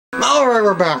Alright,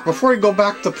 we're back. Before we go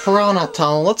back to Piranha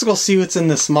Town, let's go see what's in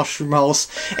this mushroom house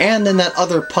and in that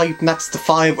other pipe next to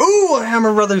 5. Ooh, a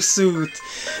Hammer Brothers suit!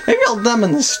 Maybe I'll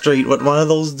demonstrate what one of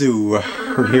those do.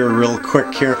 We're here real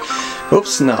quick here.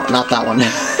 Oops, no, not that one.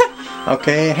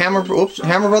 Okay, Hammer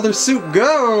Brothers suit,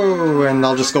 go! And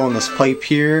I'll just go in this pipe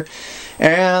here.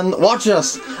 And watch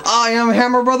this! I am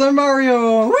Hammer Brother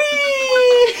Mario! Whee!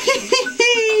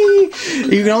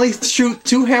 You can only shoot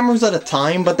 2 hammers at a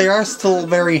time, but they are still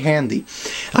very handy.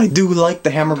 I do like the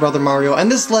Hammer Brother Mario,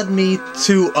 and this led me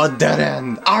to a dead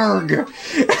end. Arg!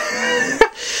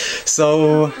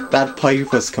 So, that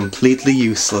pipe was completely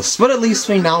useless, but at least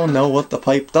we now know what the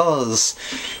pipe does.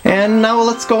 And now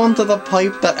let's go into the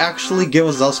pipe that actually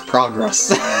gives us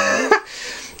progress.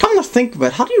 Come to think of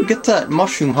it, how do you get that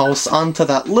mushroom house onto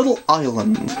that little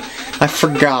island? I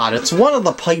forgot, it's one of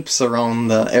the pipes around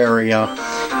the area.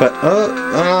 But,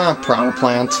 piranha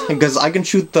plant, because I can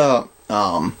shoot the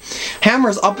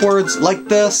hammers upwards like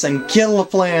this and kill the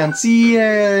plants.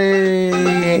 Yay!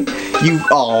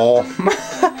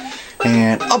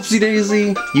 And upsy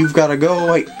daisy, you've got to go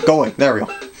away. Go away, there we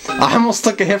go. I almost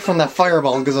took a hit from that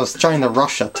fireball because I was trying to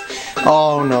rush it.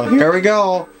 Oh no, here we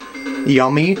go.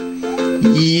 Yummy.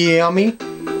 Yummy.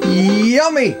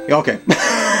 Yummy! Okay.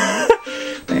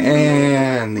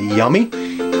 And yummy.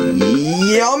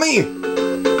 Yummy!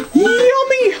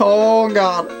 Yummy! Oh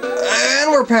god.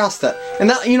 And we're past it. And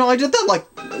that, you know, I did that like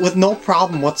with no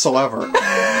problem whatsoever.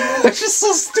 It's just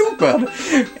so stupid.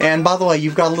 And by the way,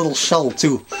 you've got a little shell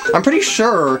too. I'm pretty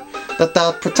sure that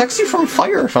that protects you from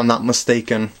fire if I'm not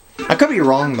mistaken. I could be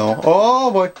wrong though.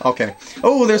 Oh boy. Okay.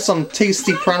 Oh, there's some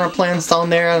tasty piranha plants down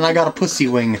there and I got a pussy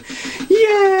wing.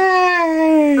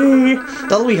 Yay!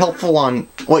 That'll be helpful on...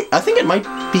 Wait, I think it might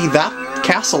be that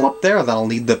castle up there that'll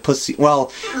need the pussy...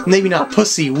 Well, maybe not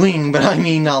pussy wing, but I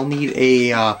mean I'll need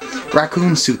a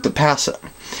raccoon suit to pass it.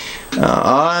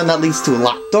 And that leads to a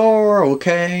locked door,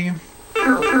 okay.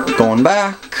 Going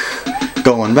back.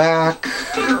 Going back.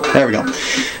 There we go.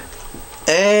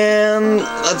 And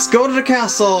let's go to the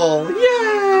castle!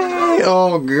 Yay!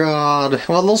 Oh god.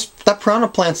 Well, that piranha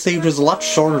plant stage was a lot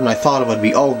shorter than I thought it would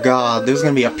be. Oh god, there's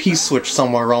gonna be a P-switch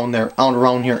somewhere around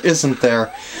here, isn't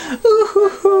there?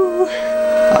 Ooh-hoo-hoo.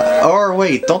 Or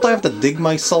wait, don't I have to dig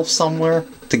myself somewhere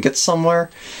to get somewhere?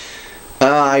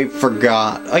 I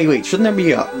forgot. Oh wait, shouldn't there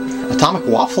be a atomic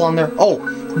waffle on there? Oh,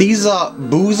 these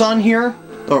boos on here?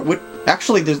 Or what?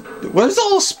 Actually, where's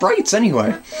all the sprites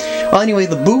anyway? Well, anyway,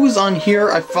 the boos on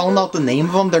here, I found out the name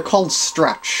of them. They're called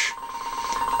Stretch.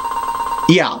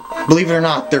 Yeah, believe it or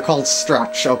not, they're called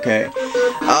Stretch. Okay.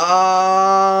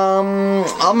 I'm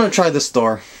gonna try this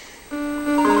door.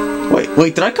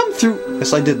 Wait, did I come through?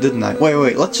 Yes, I did, didn't I?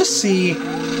 Wait, let's just see.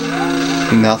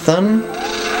 Nothing.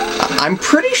 I'm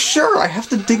pretty sure I have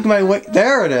to dig my way...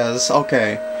 There it is,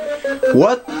 okay.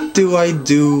 What do I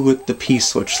do with the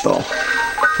P-switch, though?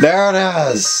 There it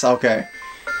is! Okay.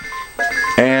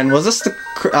 And was this the...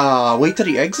 wait till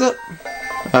the exit?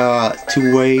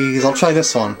 2 ways. I'll try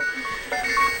this one.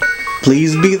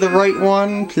 Please be the right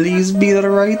one. Please be the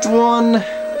right one.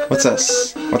 What's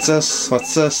this? What's this?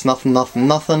 What's this? Nothing. Wait,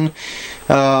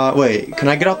 can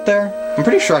I get up there? I'm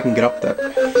pretty sure I can get up there.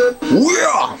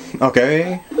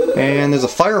 Okay. And there's a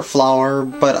fire flower,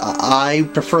 but I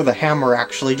prefer the hammer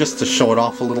actually, just to show it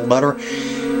off a little better.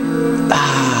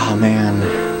 Ah, man.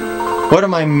 What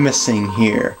am I missing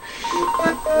here?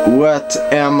 What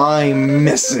am I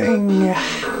missing?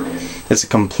 It's a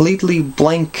completely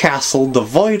blank castle,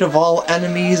 devoid of all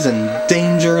enemies and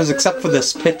dangers, except for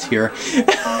this pit here.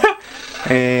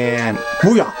 And...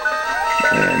 booyah!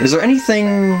 And is there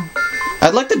anything...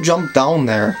 I'd like to jump down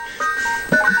there.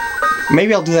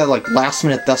 Maybe I'll do that like last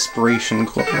minute desperation.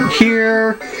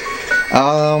 Here.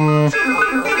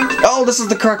 Oh, this is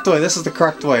the correct way. This is the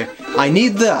correct way. I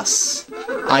need this.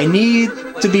 I need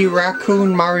to be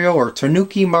Raccoon Mario or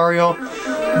Tanuki Mario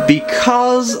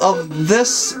because of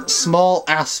this small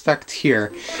aspect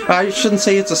here. I shouldn't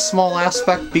say it's a small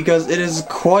aspect because it is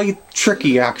quite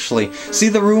tricky actually. See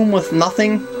the room with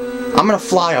nothing? I'm gonna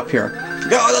fly up here.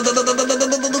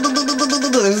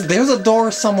 There's a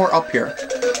door somewhere up here.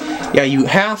 Yeah, you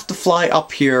have to fly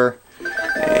up here.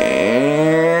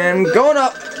 And going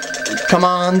up. Come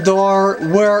on, door.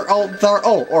 Where? Oh, there.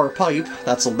 Oh, or a pipe.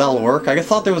 That'll work. I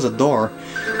thought there was a door.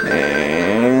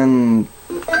 And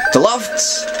to left.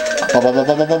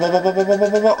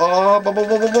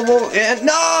 And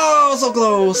no, so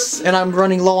close. And I'm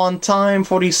running low on time.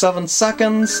 47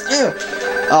 seconds.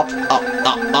 Up.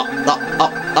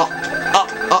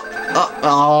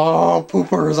 Oh,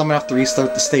 poopers. I'm gonna have to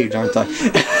restart the stage, aren't I?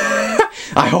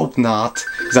 I hope not.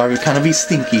 because that would kind of be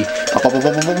stinky.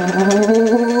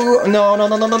 No.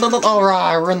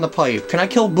 Alright, we're in the pipe. Can I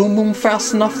kill Boom Boom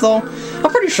fast enough, though? I'm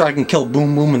pretty sure I can kill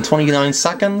Boom Boom in 29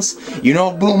 seconds. You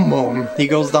know Boom Boom. He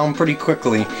goes down pretty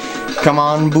quickly. Come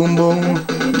on, Boom Boom.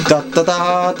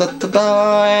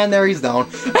 Da-da-da, and there he's down.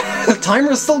 The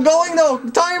timer's still going, though.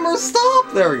 Timer,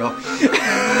 stop. There we go.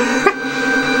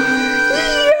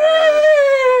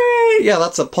 Yeah,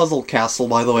 that's a puzzle castle,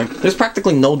 by the way. There's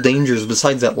practically no dangers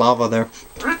besides that lava there.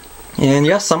 And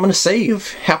yes, I'm gonna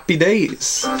save. Happy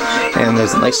days. And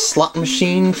there's a nice slot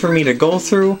machine for me to go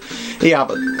through. Yeah,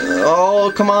 but...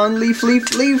 oh, come on, leaf.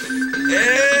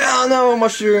 Oh no,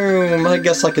 mushroom. I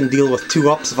guess I can deal with 2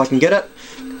 ups if I can get it.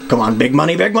 Come on, big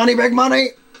money. No!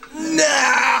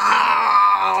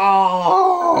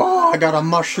 I got a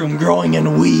mushroom growing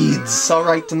in weeds.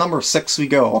 Alright, to number 6 we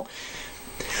go.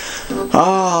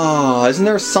 Isn't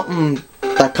there something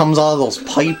that comes out of those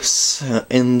pipes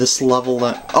in this level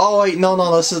that... oh wait, no,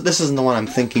 this isn't the one I'm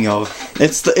thinking of.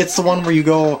 It's the one where you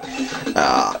go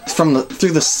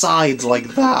through the sides like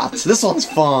that. This one's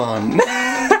fun.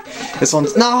 This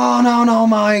one's... no,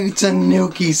 my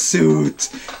Tanuki suit.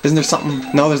 Isn't there something?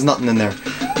 No, there's nothing in there.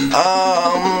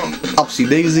 Upsy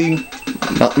daisy.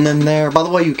 Nothing in there. By the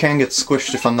way, you can get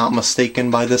squished if I'm not mistaken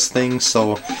by this thing,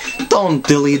 so don't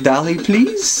dilly-dally,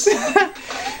 please.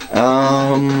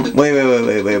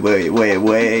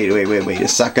 Wait a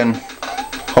second.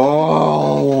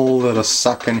 Hold it a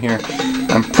second here.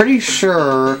 I'm pretty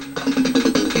sure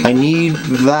I need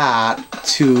that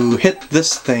to hit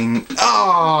this thing.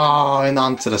 Oh, and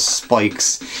onto the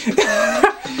spikes. And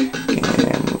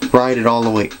ride it all the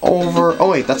way over. Oh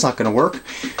wait, that's not gonna work.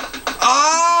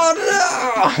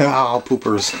 Oh,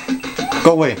 poopers.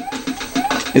 Go away.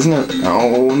 Isn't there...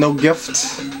 oh, no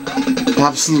gift.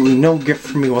 Absolutely no gift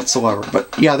for me whatsoever. But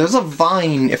yeah, there's a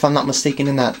vine, if I'm not mistaken,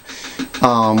 in that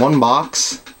one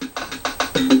box.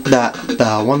 That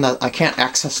one that I can't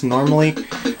access normally.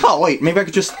 Oh, wait, maybe I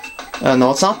could just...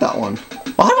 no, it's not that one.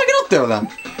 Well, how do I get up there, then?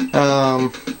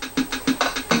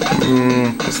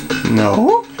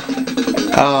 No?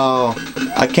 Oh,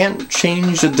 I can't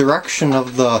change the direction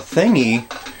of the thingy.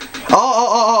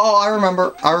 Oh, I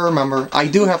remember. I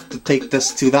do have to take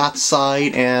this to that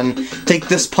side and take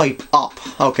this pipe up.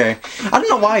 Okay. I don't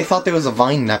know why I thought there was a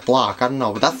vine in that block. I don't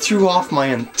know, but that threw off my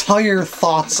entire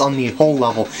thoughts on the whole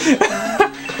level.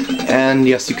 And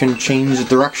yes, you can change the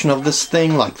direction of this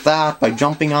thing like that by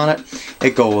jumping on it.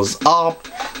 It goes up,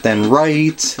 then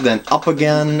right, then up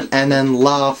again, and then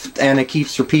left, and it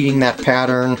keeps repeating that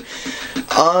pattern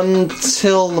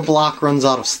until the block runs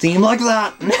out of steam like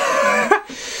that.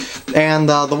 And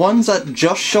the ones that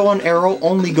just show an arrow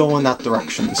only go in that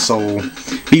direction, so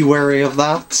be wary of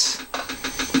that.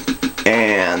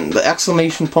 And the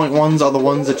exclamation point ones are the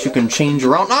ones that you can change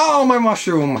around. Oh, my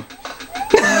mushroom!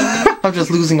 I'm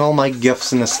just losing all my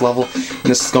gifts in this level. And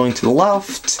this is going to the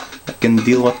left. I can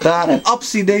deal with that. And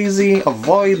upsy daisy,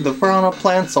 avoid the piranha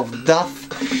plants of death.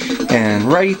 And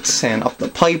right, and up the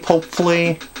pipe,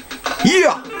 hopefully.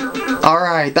 Yeah!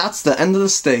 Alright, that's the end of the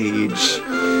stage.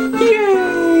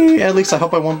 Yay! At least I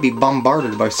hope I won't be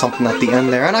bombarded by something at the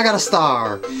end there. And I got a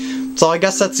star! So I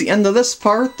guess that's the end of this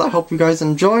part. I hope you guys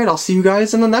enjoyed. I'll see you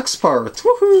guys in the next part.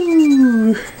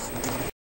 Woohoo!